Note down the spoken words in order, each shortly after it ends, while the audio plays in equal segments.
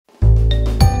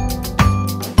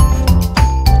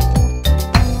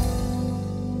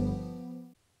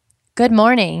Good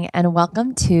morning and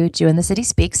welcome to Jew in the City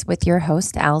Speaks with your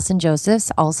host, Allison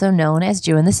Josephs, also known as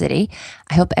Jew in the City.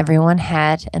 I hope everyone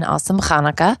had an awesome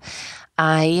Hanukkah.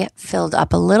 I filled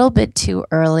up a little bit too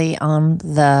early on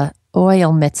the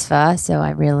oil mitzvah, so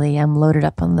I really am loaded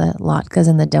up on the latkes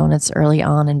and the donuts early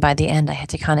on, and by the end I had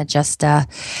to kind of just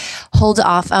hold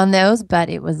off on those, but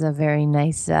it was a very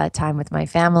nice time with my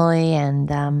family,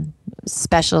 and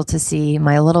special to see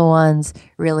my little ones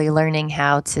really learning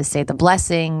how to say the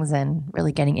blessings and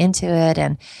really getting into it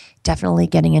and definitely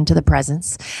getting into the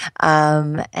presents.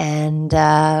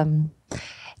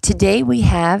 Today we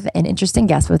have an interesting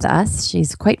guest with us.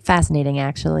 She's quite fascinating,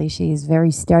 actually. She's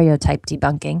very stereotype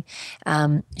debunking.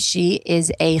 She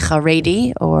is a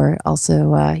Charedi, or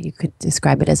also you could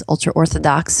describe it as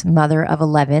ultra-Orthodox, mother of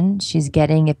 11. She's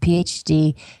getting a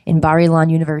PhD in Bar Ilan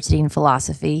University in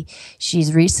philosophy.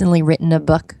 She's recently written a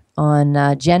book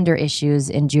on gender issues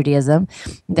in Judaism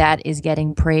that is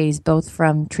getting praise both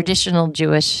from traditional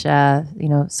Jewish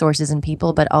sources and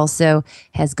people, but also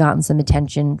has gotten some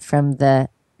attention from the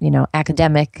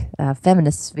academic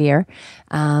feminist sphere.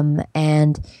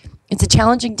 And it's a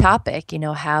challenging topic.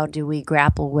 How do we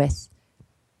grapple with,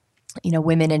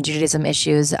 women and Judaism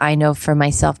issues? I know for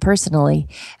myself personally,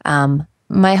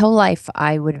 my whole life,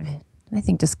 I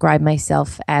think, describe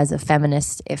myself as a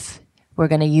feminist, if we're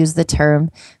going to use the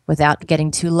term without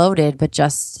getting too loaded, but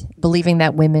just believing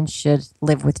that women should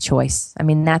live with choice. I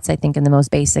mean, that's, I think, in the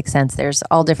most basic sense. There's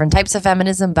all different types of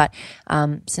feminism, but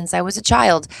since I was a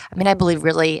child, I believe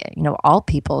really, all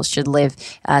people should live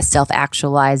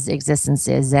self-actualized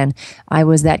existences. And I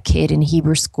was that kid in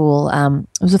Hebrew school.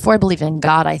 It was before I believed in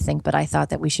God, I think, but I thought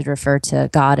that we should refer to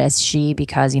God as she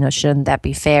because, shouldn't that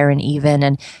be fair and even?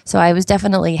 And so I was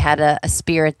definitely had a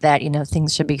spirit that,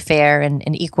 things should be fair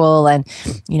and equal and,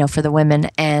 for the women.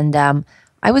 And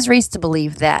I was raised to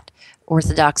believe that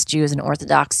Orthodox Jews and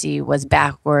orthodoxy was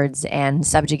backwards and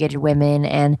subjugated women.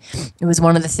 And it was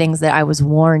one of the things that I was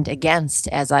warned against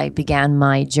as I began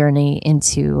my journey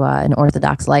into an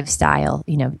Orthodox lifestyle.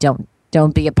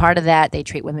 Don't be a part of that. They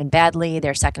treat women badly.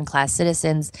 They're second-class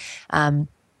citizens.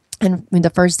 And the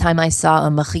first time I saw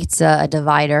a mechitza, a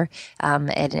divider,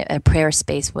 a prayer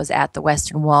space was at the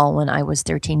Western Wall when I was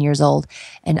 13 years old.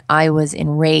 And I was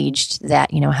enraged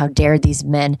that, how dare these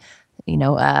men,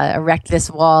 erect this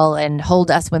wall and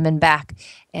hold us women back.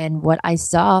 And what I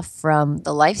saw from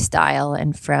the lifestyle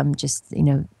and from just,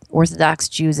 Orthodox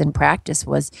Jews in practice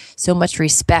was so much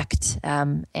respect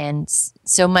and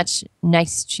so much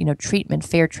nice, treatment,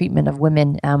 fair treatment of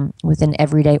women within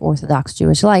everyday Orthodox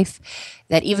Jewish life,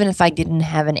 that even if I didn't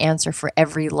have an answer for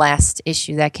every last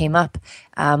issue that came up,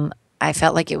 I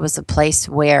felt like it was a place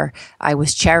where I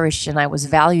was cherished and I was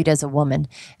valued as a woman.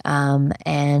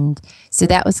 And so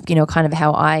that was, kind of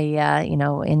how I, in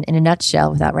a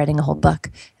nutshell, without writing a whole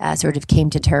book, sort of came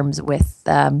to terms with,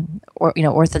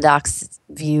 Orthodox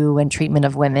view and treatment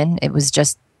of women. It was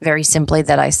just very simply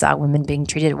that I saw women being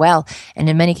treated well, and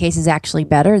in many cases actually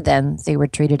better than they were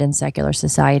treated in secular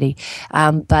society.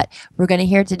 But we're going to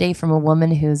hear today from a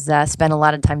woman who's spent a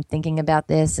lot of time thinking about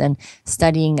this and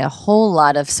studying a whole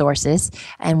lot of sources,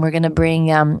 and we're going to bring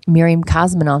Miriam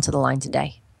Kosman onto the line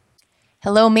today.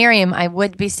 Hello, Miriam. I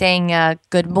would be saying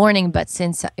good morning, but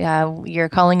since you're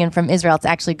calling in from Israel, it's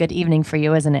actually good evening for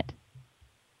you, isn't it?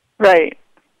 Right.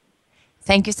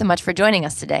 Thank you so much for joining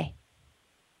us today.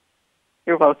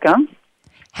 You're welcome.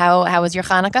 How was your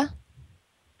Hanukkah?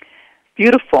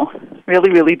 Beautiful.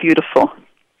 Really, really beautiful.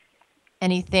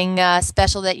 Anything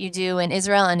special that you do in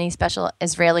Israel? Any special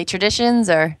Israeli traditions,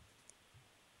 or?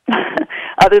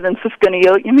 Other than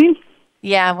sufganiyot, you mean?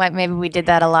 Yeah, maybe we did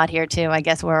that a lot here, too. I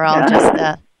guess we're all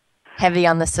just heavy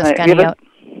on the sufganiyot.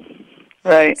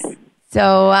 Right.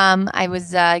 So I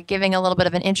was giving a little bit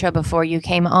of an intro before you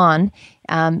came on.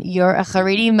 You're a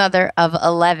Charedi mother of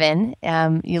 11.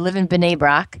 You live in Bnei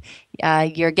Brak.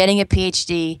 You're getting a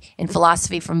PhD in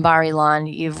philosophy from Bar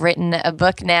Ilan. You've written a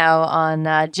book now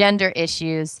on gender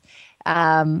issues.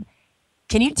 Can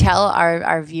you tell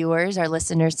our viewers, our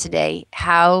listeners today,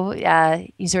 how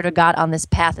you sort of got on this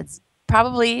path? It's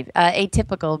probably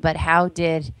atypical, but how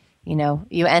did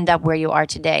you end up where you are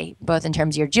today, both in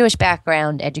terms of your Jewish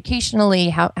background, educationally?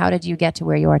 How did you get to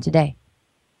where you are today?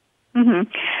 Mm-hmm.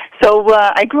 So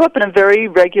I grew up in a very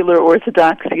regular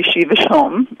Orthodox yeshivish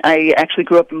home. I actually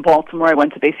grew up in Baltimore. I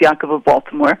went to Beis Yaakov of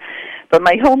Baltimore. But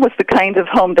my home was the kind of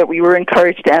home that we were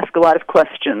encouraged to ask a lot of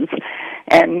questions.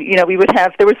 And, we would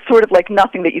have, there was sort of like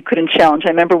nothing that you couldn't challenge. I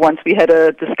remember once we had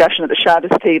a discussion at the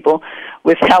Shabbos table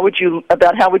with how would you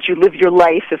live your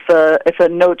life if a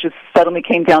note just suddenly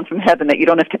came down from heaven that you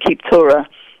don't have to keep Torah.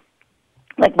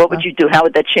 Like, what would you do? How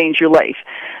would that change your life?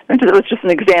 And it was just an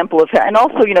example of that. And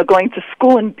also, going to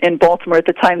school in Baltimore at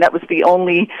the time, that was the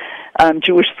only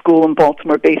Jewish school in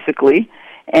Baltimore, basically.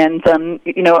 And,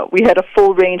 we had a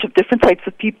full range of different types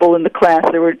of people in the class.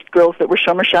 There were girls that were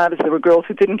Shomer Shabbos. There were girls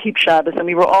who didn't keep Shabbos. And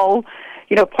we were all,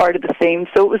 part of the same.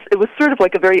 So it was sort of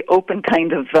like a very open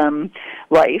kind of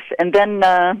life. And then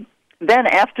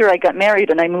after I got married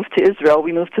and I moved to Israel,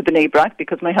 we moved to Bnei Brak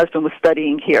because my husband was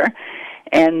studying here.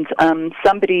 And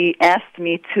somebody asked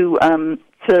me to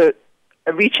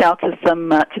reach out to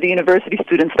to the university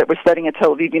students that were studying at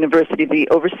Tel Aviv University, the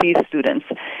overseas students.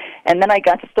 And then I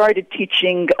got started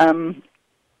teaching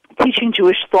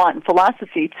Jewish thought and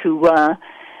philosophy to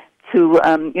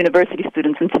university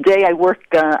students. And today I work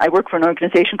for an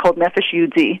organization called Nefesh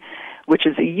Yehudi, which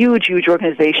is a huge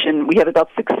organization. We have about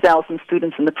 6,000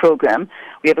 students in the program.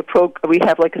 We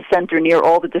have like a center near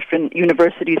all the different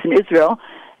universities in Israel.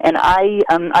 And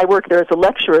I work there as a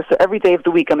lecturer, so every day of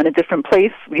the week I'm in a different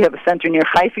place. We have a center near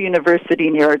Haifa University,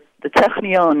 near the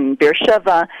Technion,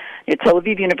 Beersheva, near Tel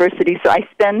Aviv University. So I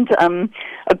spend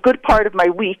a good part of my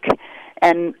week,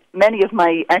 and many of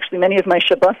my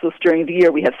Shabbosos during the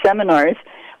year, we have seminars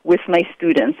with my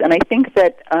students. And I think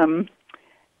that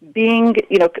being,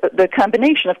 the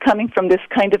combination of coming from this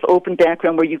kind of open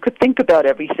background where you could think about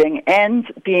everything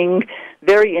and being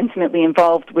very intimately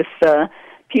involved with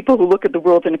people who look at the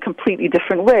world in a completely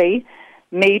different way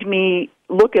made me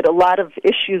look at a lot of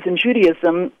issues in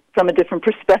Judaism from a different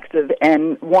perspective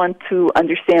and want to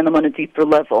understand them on a deeper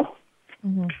level.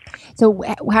 Mm-hmm. So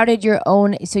how did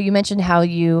so you mentioned how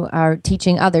you are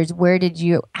teaching others. Where did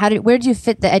you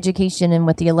fit the education in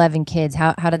with the 11 kids?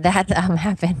 How did that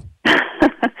happen?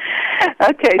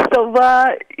 Okay, so,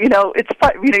 it's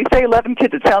fun. You say 11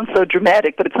 kids, it sounds so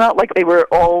dramatic, but it's not like they were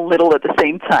all little at the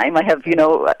same time. I have,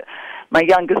 my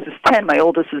youngest is 10, my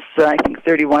oldest is, I think,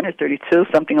 31 or 32,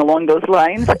 something along those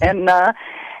lines. And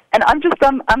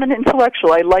I'm an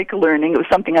intellectual. I like learning. It was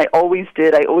something I always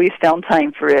did. I always found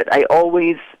time for it. I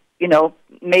always,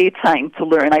 made time to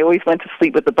learn. I always went to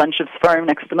sleep with a bunch of sperm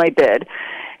next to my bed.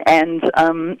 And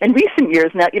in recent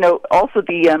years, now, also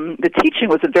the teaching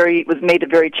was made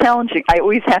very challenging. I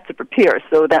always had to prepare,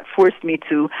 so that forced me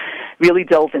to really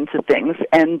delve into things.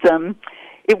 And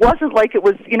it wasn't like it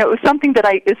was, it was something that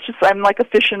I'm like a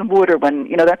fish in water when,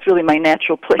 that's really my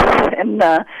natural place. And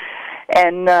I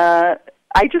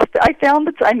found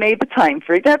that I made the time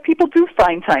for it. That people do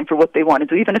find time for what they want to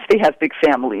do, even if they have big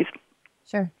families.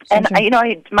 Sure. And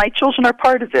my children are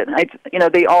part of it.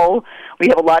 We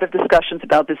have a lot of discussions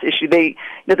about this issue.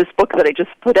 This book that I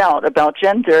just put out about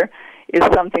gender is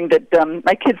something that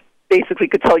my kids basically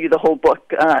could tell you the whole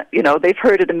book. They've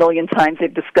heard it a million times.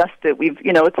 They've discussed it.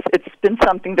 It's been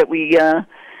something that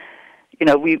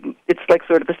it's like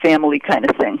sort of a family kind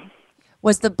of thing.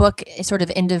 Was the book sort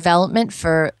of in development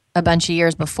for a bunch of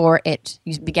years before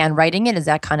you began writing it? Is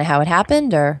that kind of how it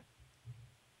happened, or?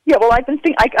 Yeah, well, I would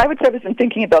say I've been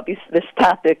thinking about this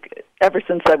topic ever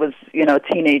since I was, a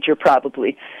teenager,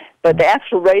 probably. But the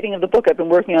actual writing of the book, I've been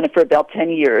working on it for about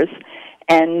 10 years,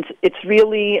 and it's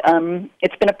really,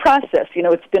 it's been a process.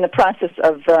 It's been a process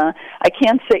of, I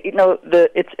can't say,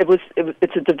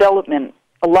 it's a development.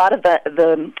 A lot of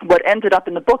what ended up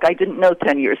in the book, I didn't know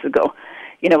 10 years ago.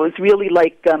 It was really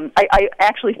like, I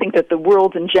actually think that the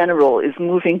world in general is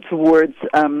moving towards,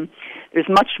 there's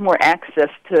much more access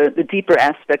to the deeper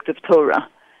aspect of Torah.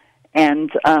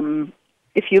 And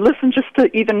if you listen just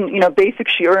to even, basic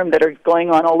shiurim that are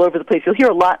going on all over the place, you'll hear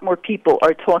a lot more people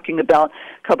are talking about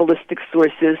Kabbalistic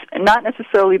sources, and not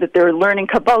necessarily that they're learning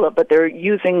Kabbalah, but they're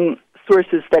using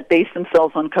sources that base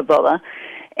themselves on Kabbalah.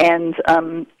 And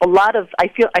I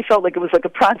felt like it was like a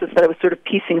process that I was sort of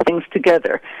piecing things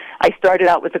together. I started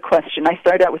out with a question. I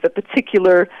started out with a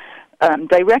particular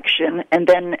direction, and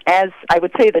then as I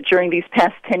would say that during these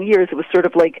past 10 years, it was sort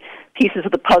of like pieces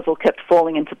of the puzzle kept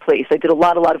falling into place. I did a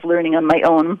lot of learning on my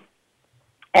own,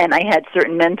 and I had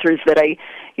certain mentors that I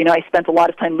spent a lot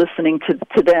of time listening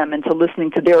to them and to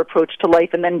listening to their approach to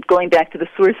life, and then going back to the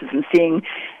sources and seeing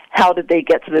how did they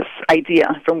get to this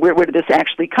idea, from where did this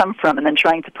actually come from, and then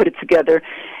trying to put it together.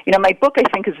 My book, I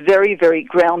think, is very, very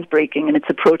groundbreaking in its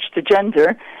approach to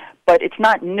gender, but it's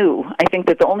not new. I think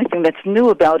that the only thing that's new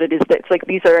about it is that it's like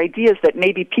these are ideas that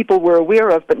maybe people were aware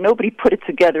of, but nobody put it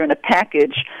together in a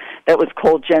package that was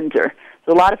called gender.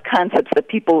 There's a lot of concepts that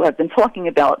people have been talking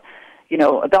about,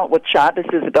 about what Shabbos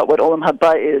is, about what Olam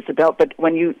Haba is, but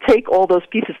when you take all those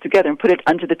pieces together and put it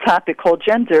under the topic called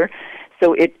gender,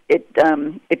 so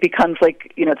it becomes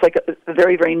like, it's like a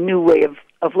very, very new way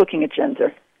of looking at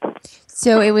gender.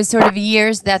 So it was sort of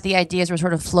years that the ideas were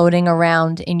sort of floating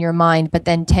around in your mind, but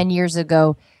then 10 years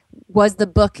ago, Was the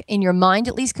book in your mind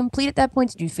at least complete at that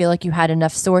point? Did you feel like you had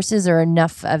enough sources or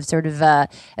enough of sort of a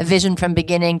vision from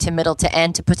beginning to middle to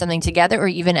end to put something together? Or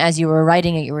even as you were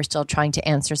writing it, you were still trying to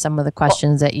answer some of the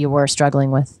questions that you were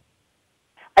struggling with?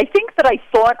 I think that I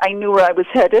thought I knew where I was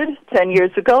headed 10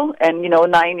 years ago, and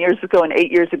 9 years ago and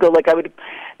 8 years ago. Like, I would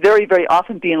very, very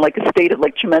often be in like a state of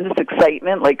like tremendous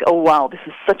excitement, like, oh wow, this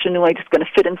is such a new idea, it's going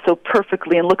to fit in so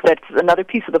perfectly, and look, that's another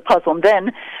piece of the puzzle. And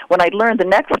then when I learned the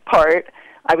next part,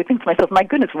 I would think to myself, my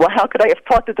goodness, well, how could I have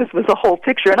thought that this was a whole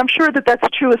picture? And I'm sure that that's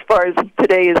true as far as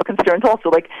today is concerned also.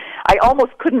 Like, I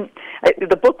almost couldn't,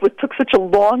 the book took such a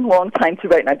long, long time to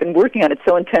write, and I've been working on it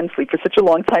so intensely for such a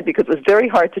long time because it was very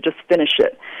hard to just finish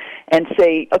it and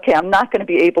say, okay, I'm not going to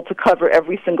be able to cover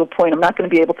every single point. I'm not going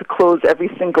to be able to close every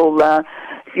single,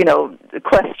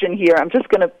 question here. I'm just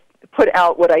going to put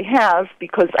out what I have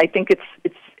because I think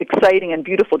it's exciting and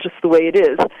beautiful just the way it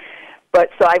is.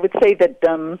 But so I would say that,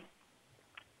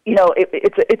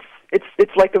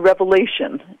 it's like a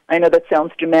revelation. I know that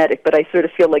sounds dramatic, but I sort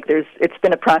of feel like it's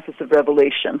been a process of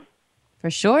revelation. For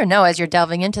sure. No, as you're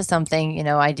delving into something,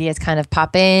 ideas kind of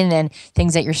pop in and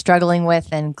things that you're struggling with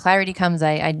and clarity comes.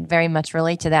 I very much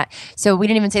relate to that. So we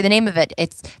didn't even say the name of it.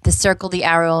 It's The Circle, the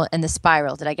Arrow, and the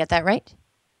Spiral. Did I get that right?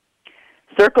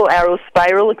 Circle, Arrow,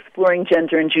 Spiral, Exploring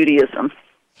Gender and Judaism.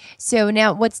 So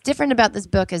now what's different about this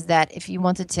book is that if you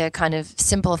wanted to kind of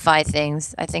simplify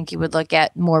things, I think you would look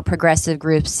at more progressive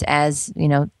groups as,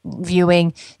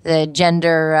 viewing the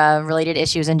gender related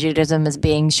issues in Judaism as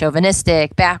being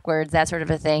chauvinistic, backwards, that sort of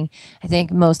a thing. I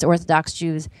think most Orthodox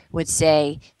Jews would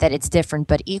say that it's different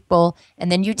but equal.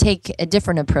 And then you take a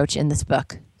different approach in this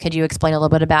book. Could you explain a little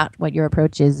bit about what your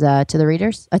approach is to the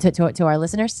readers, to our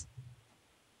listeners?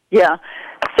 Yeah.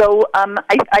 So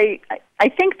I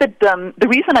think that the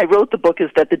reason I wrote the book is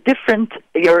that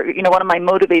one of my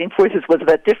motivating forces was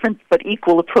that different but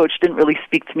equal approach didn't really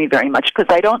speak to me very much because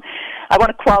I want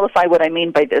to qualify what I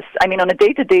mean by this. I mean, on a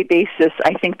day-to-day basis,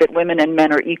 I think that women and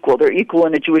men are equal. They're equal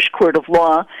in a Jewish court of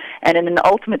law, and in an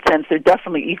ultimate sense, they're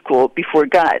definitely equal before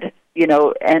God.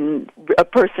 And a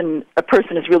person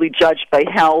is really judged by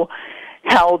how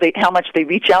much they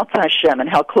reach out to Hashem and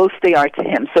how close they are to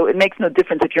Him. So it makes no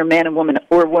difference if you're a man and woman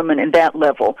or a woman in that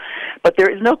level. But there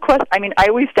is no question. I mean, I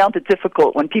always found it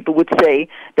difficult when people would say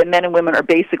that men and women are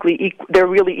basically equal. They're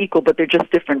really equal, but they're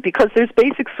just different because there's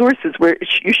basic sources where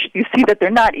you see that they're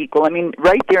not equal. I mean,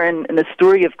 right there in the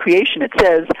story of creation, it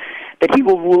says that He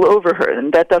will rule over her,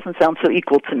 and that doesn't sound so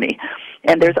equal to me.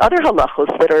 And there's other halachos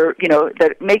that are,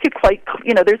 that make it quite,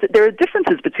 there are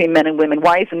differences between men and women.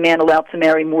 Why is a man allowed to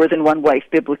marry more than one wife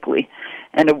biblically?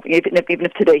 And even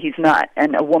if today he's not,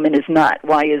 and a woman is not,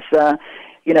 why is, a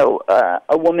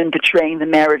woman betraying the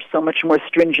marriage so much more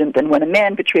stringent than when a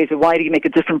man betrays it? Why do you make a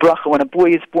different bracha when a boy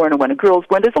is born or when a girl is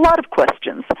born? There's a lot of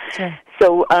questions. Sure.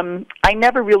 So I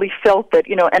never really felt that,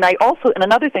 and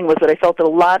another thing was that I felt that a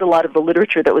lot of the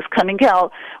literature that was coming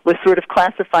out was sort of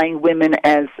classifying women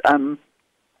as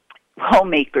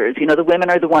homemakers. The women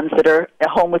are the ones that are at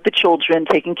home with the children,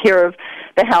 taking care of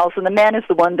the house, and the man is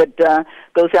the one that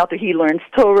goes out there. He learns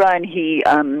Torah and he,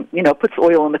 puts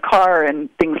oil in the car and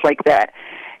things like that.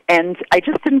 And I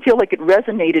just didn't feel like it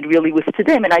resonated really with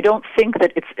today. I mean, I don't think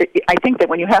that I think that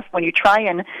when you try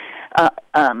and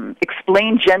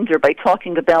explain gender by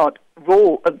talking about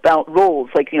roles,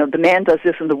 like the man does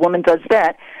this and the woman does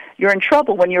that, you're in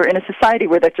trouble when you're in a society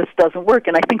where that just doesn't work.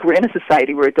 And I think we're in a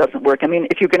society where it doesn't work. I mean,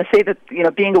 if you're going to say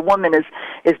that being a woman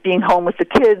is being home with the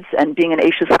kids and being an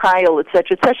Ashes Chayil, et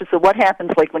cetera, et cetera. So what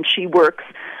happens like when she works?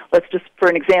 Let's just, for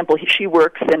an example, she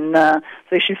works and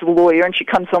say she's a lawyer and she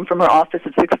comes home from her office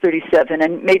at 6:37,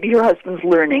 and maybe her husband's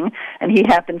learning and he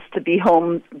happens to be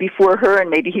home before her, and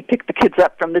maybe he picked the kids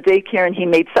up from the daycare and he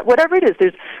made whatever it is.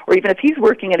 Or even if he's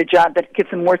working at a job that gives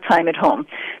him more time at home.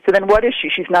 So then what is she?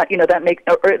 She's not,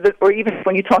 or even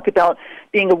when you talk about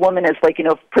being a woman as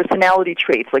personality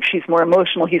traits, like she's more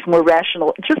emotional, he's more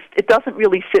rational. It doesn't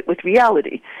really fit with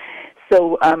reality.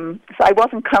 So I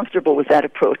wasn't comfortable with that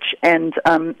approach, and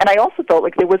I also felt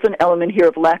like there was an element here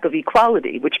of lack of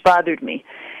equality, which bothered me,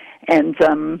 and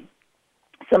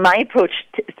so my approach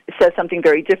says something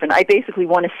very different. I basically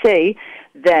want to say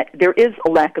that there is a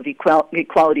lack of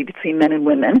equality between men and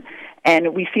women,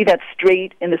 and we see that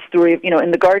straight in the story of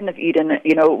in the Garden of Eden.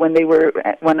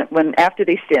 When after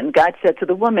they sinned, God said to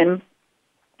the woman,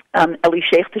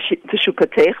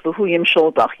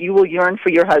 you will yearn for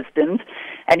your husband,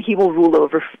 and he will rule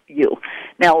over you.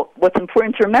 Now, what's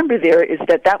important to remember there is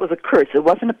that was a curse. It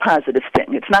wasn't a positive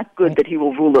thing. It's not good that he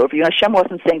will rule over you. Hashem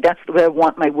wasn't saying that's the way I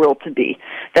want my world to be.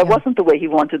 That wasn't the way He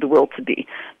wanted the world to be.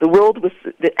 The world was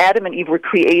that Adam and Eve were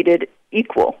created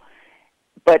equal.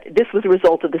 But this was a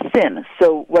result of the sin.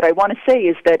 So what I want to say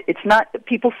is that it's not,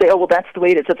 people say, oh, well, that's the way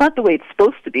it is. It's not the way it's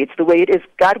supposed to be. It's the way it is.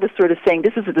 God was sort of saying,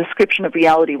 this is a description of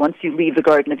reality. Once you leave the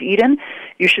Garden of Eden,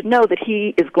 you should know that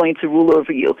He is going to rule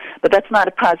over you. But that's not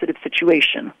a positive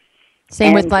situation.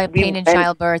 Same with pain and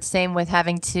childbirth. Same with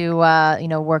having to,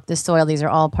 work the soil. These are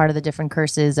all part of the different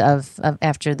curses of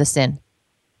after the sin.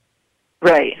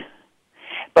 Right.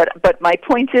 But my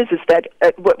point is that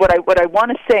what I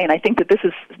want to say, and I think that this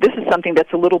is something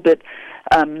that's a little bit,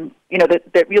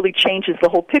 that really changes the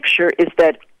whole picture, is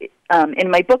that in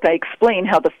my book I explain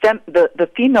how the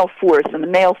female force and the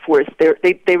male force they're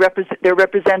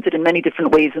represented in many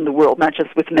different ways in the world, not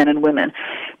just with men and women.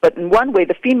 But in one way,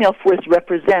 the female force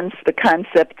represents the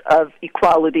concept of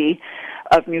equality,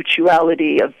 of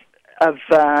mutuality, of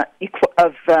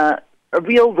a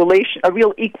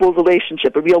real equal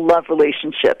relationship, a real love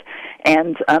relationship.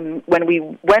 And when we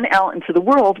went out into the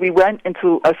world, we went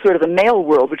into a sort of a male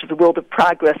world, which is a world of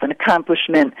progress and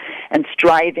accomplishment and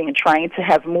striving and trying to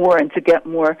have more and to get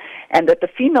more. And that the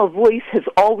female voice has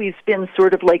always been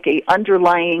sort of like a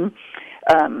underlying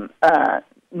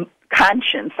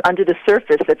conscience under the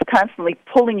surface that's constantly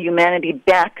pulling humanity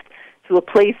back to a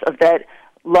place of that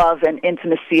love and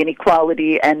intimacy and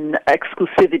equality and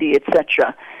exclusivity,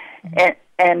 etc.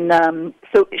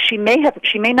 So she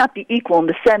may not be equal in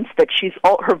the sense that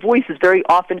her voice is very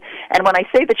often. And when I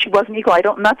say that she wasn't equal,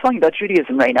 I'm not talking about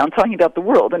Judaism right now. I'm talking about the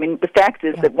world. I mean, the fact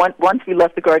is that once we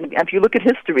left the Garden, if you look at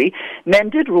history, men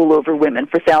did rule over women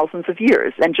for thousands of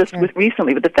years. And just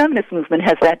recently, with the feminist movement,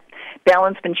 has that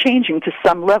balance been changing to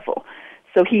some level?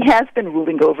 So he has been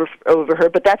ruling over her,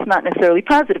 but that's not necessarily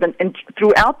positive. And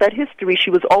throughout that history,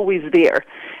 she was always there,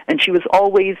 and she was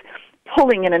always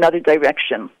pulling in another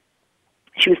direction.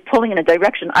 She was pulling in a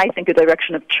direction, I think, a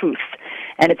direction of truth.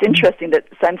 And it's interesting that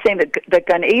I'm saying that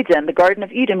Gan Eden, the Garden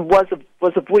of Eden, was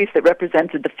a voice that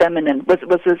represented the feminine, was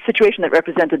a situation that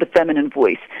represented the feminine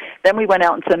voice. Then we went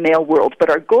out into the male world. But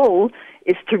our goal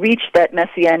is to reach that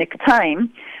messianic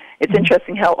time. It's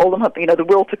interesting how Olam, the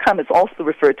world to come is also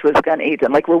referred to as Gan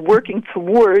Eden. Like we're working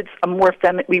towards a more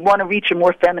we want to reach a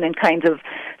more feminine kind of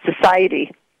society.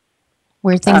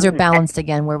 Where things are balanced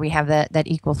again, where we have that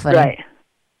equal footing. Right.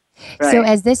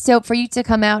 Right. So for you to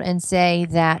come out and say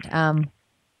that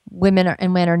women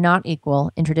and men are not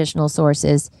equal in traditional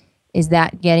sources, is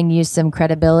that getting you some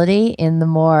credibility in the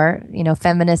more,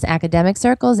 feminist academic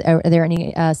circles? Are there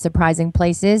any surprising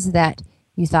places that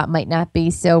you thought might not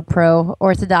be so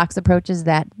pro-Orthodox approaches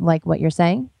that like what you're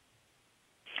saying?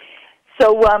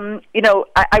 So,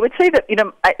 I would say that,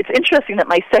 it's interesting that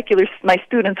my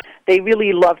students, they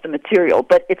really love the material,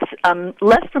 but it's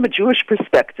less from a Jewish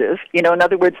perspective. In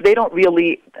other words, there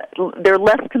are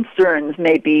less concerns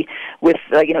maybe with,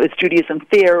 is Judaism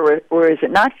fair or is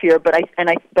it not fair? But I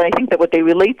think that what they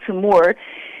relate to more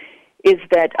is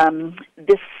that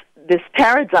this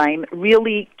paradigm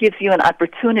really gives you an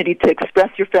opportunity to express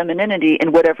your femininity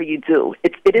in whatever you do.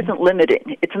 It isn't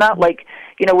limiting. It's not like,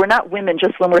 we're not women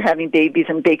just when we're having babies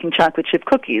and baking chocolate chip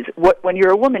cookies. When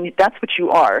you're a woman, that's what you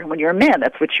are. When you're a man,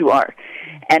 that's what you are.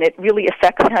 And it really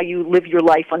affects how you live your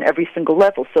life on every single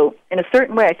level. So in a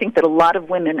certain way, I think that a lot of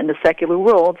women in the secular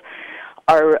world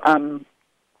are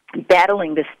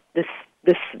battling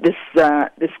this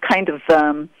kind of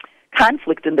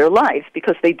conflict in their lives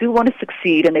because they do want to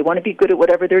succeed and they want to be good at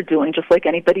whatever they're doing, just like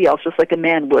anybody else, just like a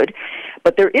man would.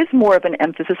 But there is more of an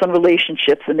emphasis on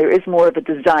relationships, and there is more of a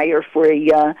desire for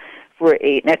an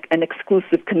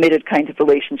exclusive, committed kind of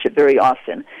relationship very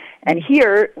often. And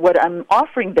here, what I'm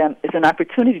offering them is an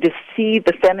opportunity to see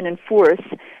the feminine force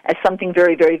as something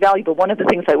very, very valuable. One of the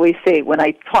things I always say when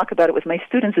I talk about it with my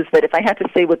students is that if I had to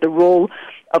say what the role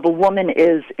of a woman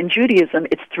is in Judaism,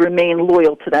 it's to remain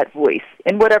loyal to that voice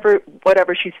in whatever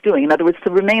she's doing. In other words,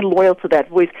 to remain loyal to that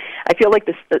voice. I feel like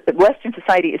the Western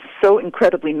society is so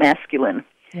incredibly masculine.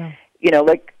 Yeah.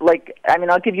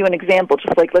 I'll give you an example.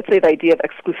 Just like, let's say the idea of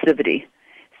exclusivity.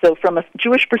 So from a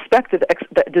Jewish perspective,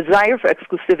 the desire for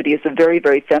exclusivity is a very,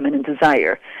 very feminine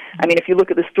desire. I mean, if you look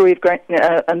at the story of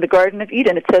the Garden of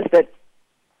Eden, it says that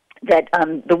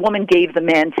the woman gave the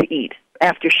man to eat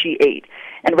after she ate.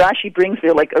 And Rashi brings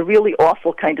there like a really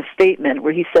awful kind of statement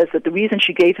where he says that the reason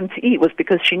she gave him to eat was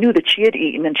because she knew that she had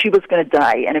eaten and she was going to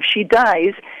die. And if she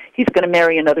dies, he's going to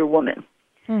marry another woman.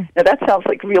 Now, that sounds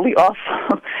like really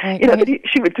awful, right. That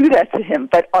she would do that to him.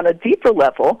 But on a deeper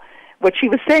level, what she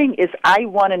was saying is, I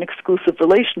want an exclusive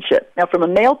relationship. Now, from a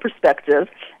male perspective,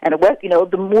 and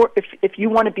the more, if you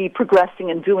want to be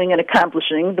progressing and doing and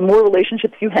accomplishing, the more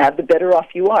relationships you have, the better off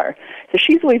you are. So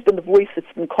she's always been the voice that's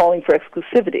been calling for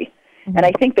exclusivity. Mm-hmm. And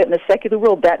I think that in the secular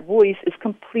world, that voice is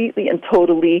completely and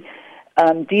totally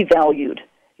devalued.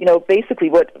 basically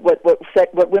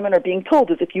what women are being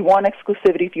told is if you want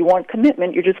exclusivity, if you want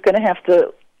commitment, you're just going to have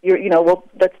to,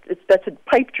 that's a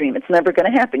pipe dream. It's never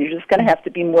going to happen. You're just going to have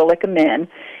to be more like a man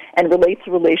and relate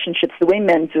to relationships the way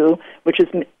men do, which is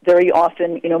very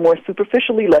often, more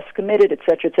superficially, less committed, et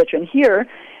cetera, et cetera. And here,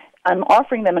 I'm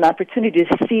offering them an opportunity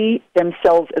to see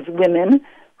themselves as women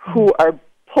who are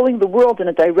pulling the world in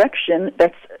a direction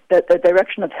that's a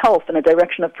direction of health and a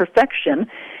direction of perfection.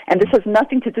 And this has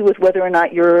nothing to do with whether or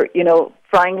not you're,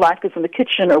 frying latkes in the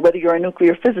kitchen or whether you're a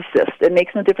nuclear physicist. It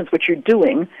makes no difference what you're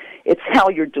doing. It's how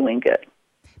you're doing it.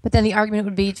 But then the argument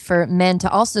would be for men to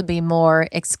also be more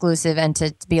exclusive and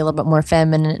to be a little bit more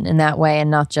feminine in that way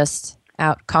and not just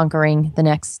out conquering the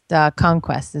next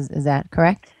conquest. Is that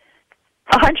correct?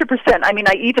 100%. I mean,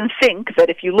 I even think that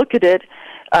if you look at it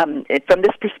from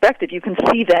this perspective, you can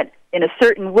see that in a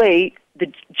certain way,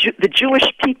 the Jewish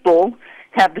people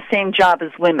have the same job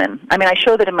as women. I mean, I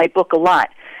show that in my book a lot.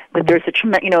 That there's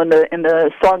in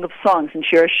the Song of Songs in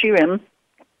Shir Hashirim,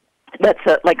 that's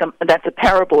a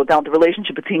parable about the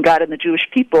relationship between God and the Jewish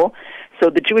people. So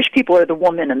the Jewish people are the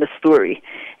woman in the story,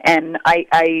 and I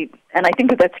think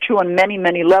that that's true on many,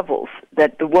 many levels.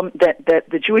 That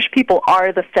the Jewish people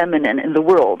are the feminine in the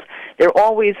world. They're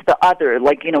always the other.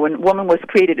 Like when woman was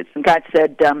created, God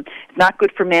said, "It's not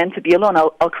good for man to be alone.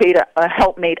 I'll create a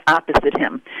helpmate opposite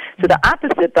him." So the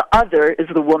opposite, the other, is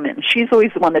the woman. She's always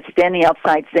the one that's standing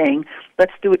outside saying,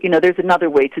 "Let's do it." There's another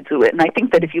way to do it. And I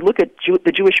think that if you look at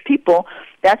the Jewish people,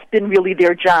 that's been really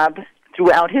their job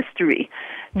throughout history,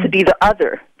 to be the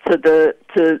other,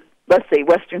 to let's say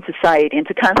Western society, and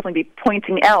to constantly be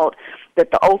pointing out that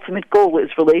the ultimate goal is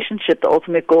relationship. The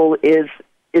ultimate goal is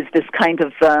this kind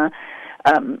of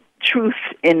truth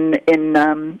in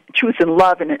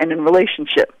love and in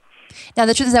relationship. Now,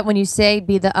 the truth is that when you say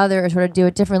be the other or sort of do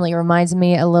it differently, it reminds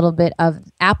me a little bit of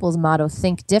Apple's motto,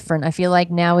 think different. I feel like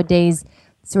nowadays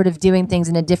sort of doing things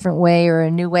in a different way or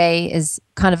a new way is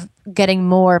kind of getting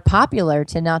more popular,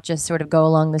 to not just sort of go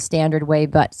along the standard way,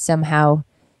 but somehow,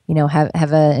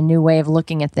 have a new way of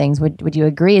looking at things. Would you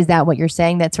agree? Is that what you're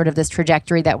saying? That sort of this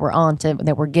trajectory that we're on,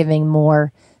 that we're giving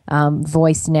more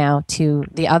voice now to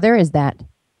the other? Is that?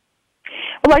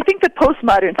 Well, I think that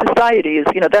postmodern society is,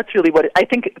 that's really what I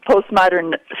think.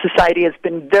 Postmodern society has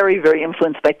been very, very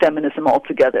influenced by feminism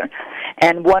altogether.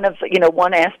 And one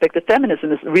aspect of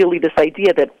feminism is really this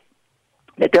idea that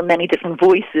there are many different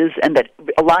voices and that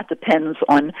a lot depends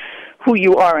on who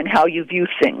you are and how you view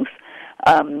things.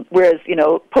 Whereas,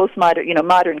 postmodern,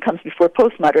 modern comes before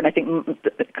postmodern. I think,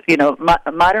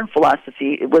 modern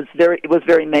philosophy was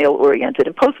very male oriented,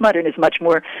 and postmodern is much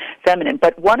more feminine.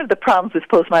 But one of the problems with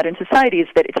postmodern society is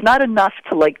that it's not enough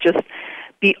to just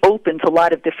be open to a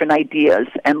lot of different ideas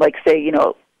and say,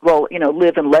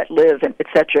 live and let live, and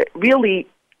etc. Really,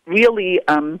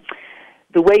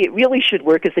 the way it really should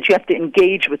work is that you have to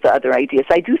engage with the other ideas.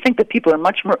 I do think that people are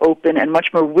much more open and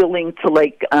much more willing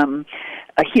to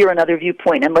hear another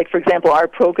viewpoint. And for example, our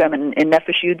program in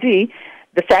Nefesh UD,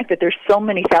 the fact that there's so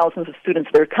many thousands of students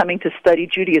that are coming to study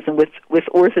Judaism with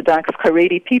Orthodox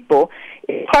Charedi people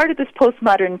is part of this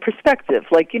postmodern perspective.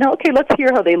 Okay, let's hear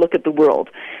how they look at the world.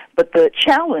 But the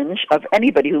challenge of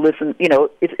anybody who listens,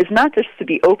 is not just to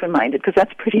be open-minded, because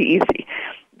that's pretty easy.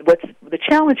 The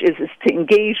challenge is to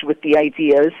engage with the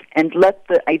ideas and let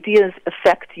the ideas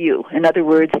affect you. In other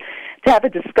words, to have a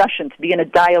discussion, to be in a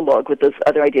dialogue with those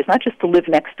other ideas, not just to live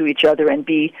next to each other and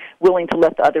be willing to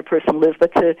let the other person live,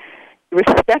 but to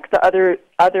respect the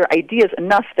other ideas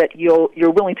enough that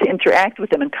you're willing to interact with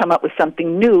them and come up with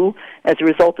something new as a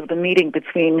result of the meeting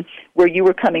between where you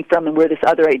were coming from and where this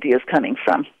other idea is coming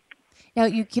from. Now,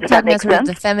 you keep talking about sort of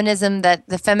the feminism,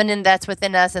 the feminine that's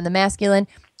within us and the masculine,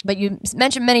 but you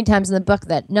mentioned many times in the book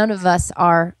that none of us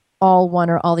are all one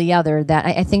or all the other. That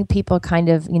I think people kind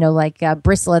of,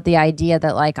 bristle at the idea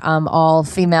that I'm all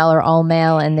female or all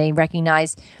male, and they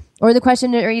recognize, or the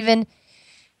question, or even,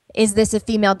 is this a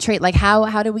female trait?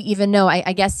 How do we even know?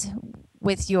 I guess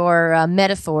with your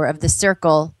metaphor of the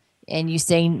circle, and you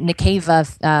say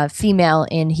nekeva, female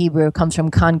in Hebrew, comes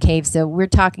from concave. So we're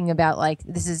talking about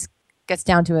this gets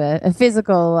down to a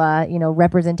physical,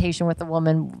 representation with a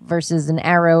woman versus an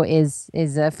arrow is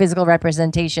a physical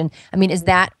representation. I mean, is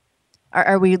that,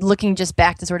 are we looking just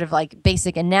back to sort of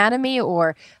basic anatomy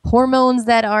or hormones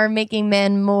that are making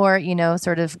men more,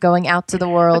 sort of going out to the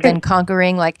world and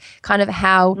conquering, kind of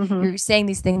how you're saying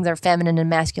these things are feminine and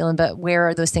masculine, but where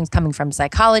are those things coming from?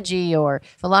 Psychology or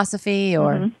philosophy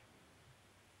or?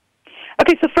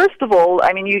 Okay, so first of all,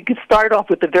 I mean, you could start off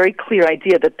with the very clear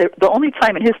idea that the only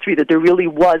time in history that there really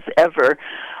was ever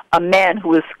a man who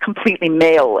was completely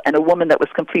male and a woman that was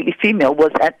completely female was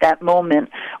at that moment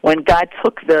when God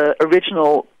took the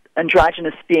original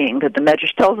androgynous being that the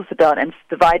Medrash tells us about, and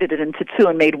divided it into two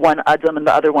and made one Adam and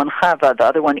the other one Chava, the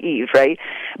other one Eve, right?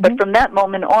 Mm-hmm. But from that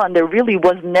moment on, there really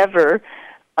was never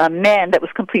a man that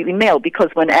was completely male, because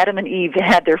when Adam and Eve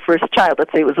had their first child,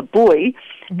 let's say it was a boy,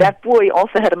 that boy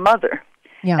also had a mother.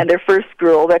 Yeah. And their first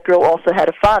girl, that girl also had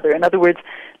a father. In other words,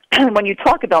 when you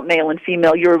talk about male and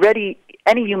female, you're already,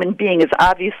 any human being is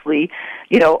obviously,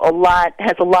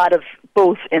 has a lot of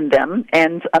both in them.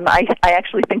 And I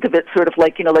actually think of it sort of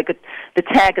like, like the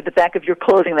tag at the back of your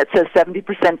clothing that says 70%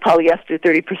 polyester,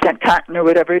 30% cotton, or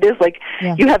whatever it is. Like,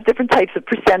 you have different types of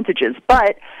percentages.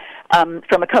 But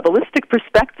from a Kabbalistic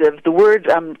perspective, the word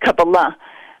Kabbalah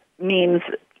means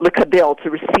l'kabel, to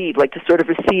receive, like to sort of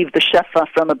receive the shefa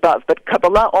from above. But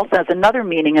Kabbalah also has another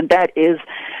meaning, and that is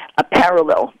a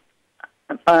parallel,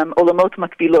 olamot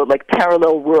makbilot, like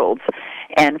parallel worlds.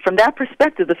 And from that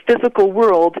perspective, the physical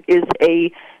world is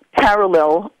a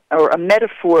parallel or a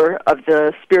metaphor of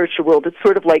the spiritual world. It's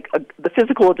sort of like the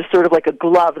physical world is sort of like a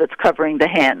glove that's covering the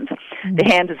hand. Mm-hmm. The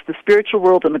hand is the spiritual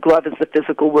world, and the glove is the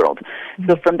physical world.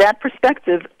 Mm-hmm. So from that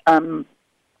perspective,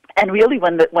 and really,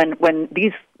 when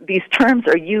these terms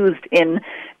are used in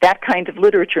that kind of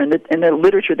literature, in the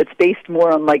literature that's based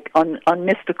more on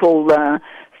mystical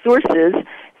sources,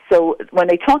 so when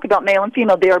they talk about male and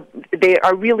female, they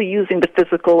are really using the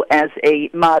physical as a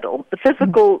model. The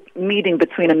physical meeting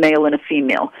between a male and a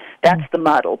female, that's the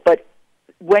model. But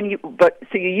so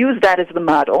you use that as the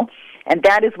model, and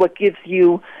that is what gives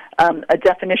you a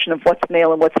definition of what's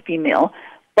male and what's female.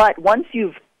 But once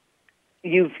you've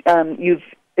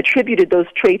attributed those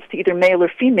traits to either male or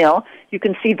female, you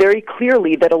can see very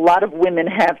clearly that a lot of women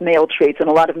have male traits and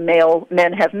a lot of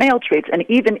men have male traits. And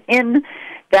even in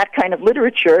that kind of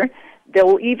literature,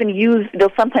 they'll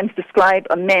sometimes describe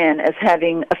a man as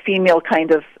having a female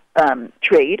kind of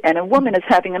trait and a woman as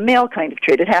having a male kind of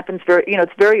trait. It happens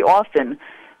it's very often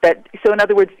that, so in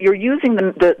other words, you're using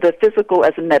the physical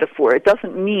as a metaphor. It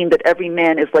doesn't mean that every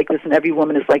man is like this and every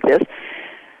woman is like this.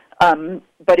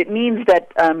 But it means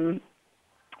that,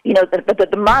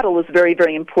 the model is very,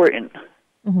 very important.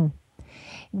 Mm-hmm.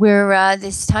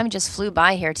 This time just flew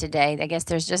by here today. I guess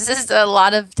there's just a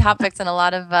lot of topics and a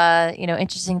lot of,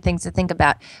 interesting things to think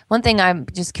about. One thing I'm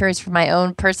just curious for my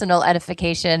own personal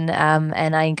edification,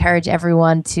 and I encourage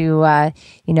everyone to,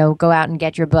 go out and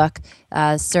get your book,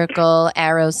 Circle,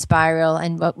 Arrow, Spiral,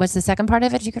 and what's the second part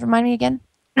of it? If you could remind me again?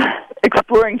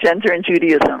 Exploring Gender in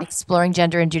Judaism. Exploring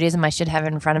Gender in Judaism. I should have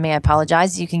it in front of me. I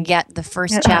apologize. You can get the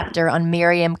first chapter on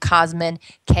Miriam Kosman,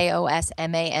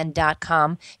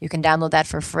 KOSMAN.com. You can download that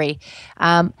for free.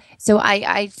 So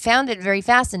I found it very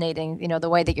fascinating, the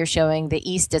way that you're showing the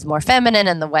East is more feminine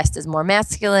and the West is more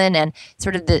masculine, and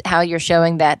sort of how you're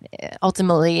showing that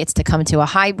ultimately it's to come to a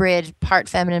hybrid, part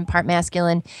feminine, part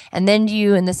masculine. And then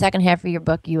you, in the second half of your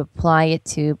book, you apply it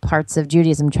to parts of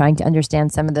Judaism, trying to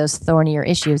understand some of those thornier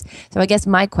issues. So I guess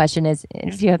my question is,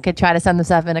 if you could try to sum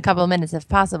this up in a couple of minutes if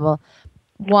possible,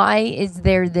 why is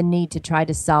there the need to try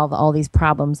to solve all these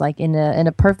problems? Like in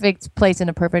a perfect place, in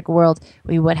a perfect world,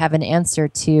 we would have an answer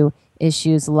to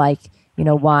issues like,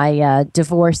 why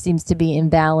divorce seems to be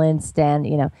imbalanced and,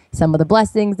 some of the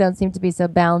blessings don't seem to be so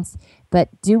balanced. But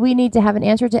do we need to have an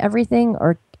answer to everything,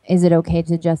 or is it okay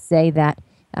to just say that,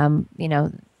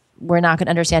 we're not going to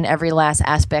understand every last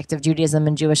aspect of Judaism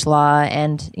and Jewish law,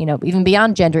 and even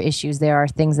beyond gender issues, there are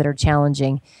things that are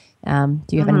challenging. Do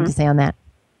you have anything to say on that?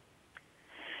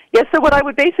 Yes. So what I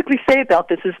would basically say about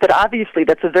this is that obviously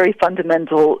that's a very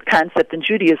fundamental concept in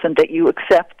Judaism that you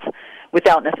accept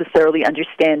without necessarily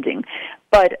understanding.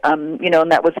 But, and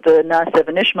that was the Na'aseh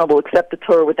v'Nishma, will accept the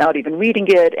Torah without even reading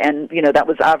it, and, that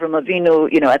was Avram Avinu,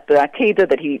 at the Akedah,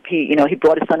 that he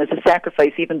brought his son as a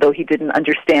sacrifice, even though he didn't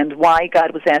understand why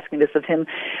God was asking this of him.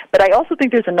 But I also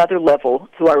think there's another level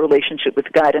to our relationship with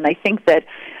God, and I think that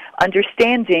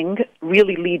understanding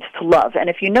really leads to love. And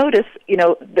if you notice,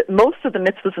 most of the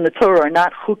mitzvahs in the Torah are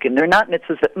not chukim. They're not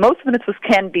mitzvahs. Most of the mitzvahs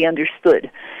can be understood.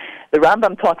 The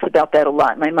Rambam talks about that a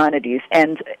lot, Maimonides.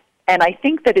 And I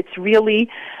think that it's really,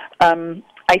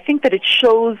 I think that it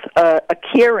shows a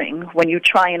caring when you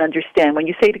try and understand. When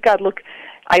you say to God, look,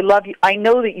 I love you. I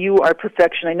know that you are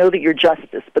perfection. I know that you're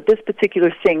justice. But this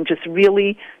particular thing just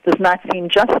really does not seem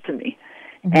just to me.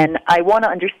 Mm-hmm. And I want to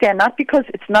understand, not because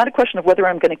it's not a question of whether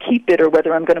I'm going to keep it or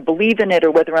whether I'm going to believe in it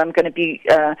or whether I'm going to be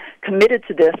committed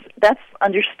to this. That's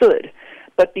understood.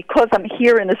 But because I'm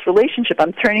here in this relationship,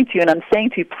 I'm turning to you and I'm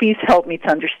saying to you, please help me to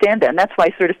understand that. And that's why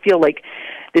I sort of feel like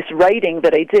this writing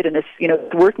that I did and this,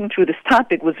 working through this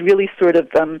topic was really sort of,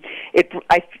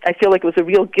 I feel like it was a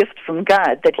real gift from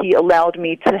God that He allowed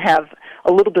me to have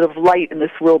a little bit of light in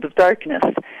this world of darkness.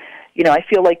 I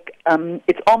feel like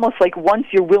it's almost like once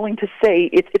you're willing to say,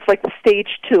 it's like the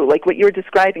stage 2, like what you're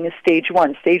describing is stage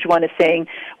 1. Stage 1 is saying,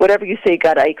 whatever you say,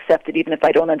 God, I accept it, even if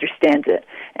I don't understand it.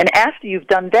 And after you've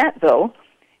done that, though,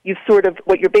 you've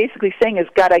what you're basically saying is,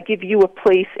 God, I give you a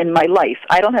place in my life.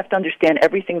 I don't have to understand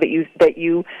everything that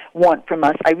you want from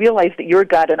us. I realize that you're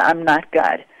God and I'm not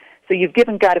God. So you've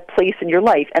given God a place in your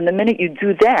life. And the minute you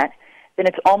do that, then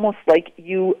it's almost like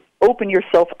you open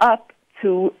yourself up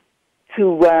to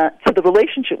the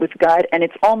relationship with God, and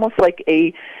it's almost like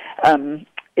it's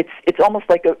almost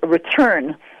like a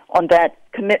return on that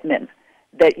commitment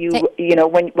that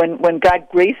when God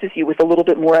graces you with a little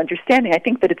bit more understanding. I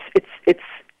think that it's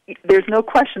there's no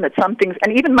question that some things,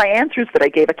 and even my answers that I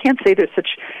gave, I can't say there's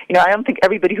such, I don't think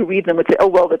everybody who reads them would say, oh,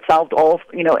 well, that solved all,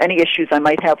 any issues I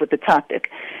might have with the topic.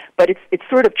 But it's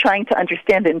sort of trying to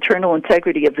understand the internal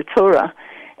integrity of the Torah.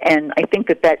 And I think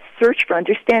that search for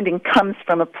understanding comes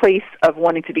from a place of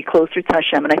wanting to be closer to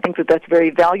Hashem. And I think that that's very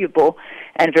valuable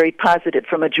and very positive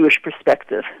from a Jewish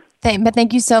perspective. But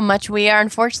thank you so much. We are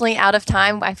unfortunately out of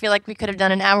time. I feel like we could have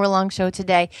done an hour-long show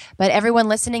today. But everyone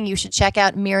listening, you should check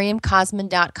out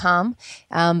MiriamKosman.com,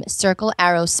 Circle,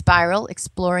 Arrow, Spiral,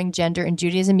 Exploring Gender and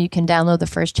Judaism. You can download the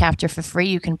first chapter for free.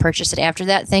 You can purchase it after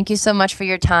that. Thank you so much for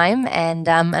your time, and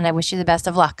I wish you the best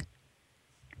of luck.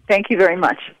 Thank you very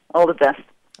much. All the best.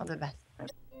 All the best.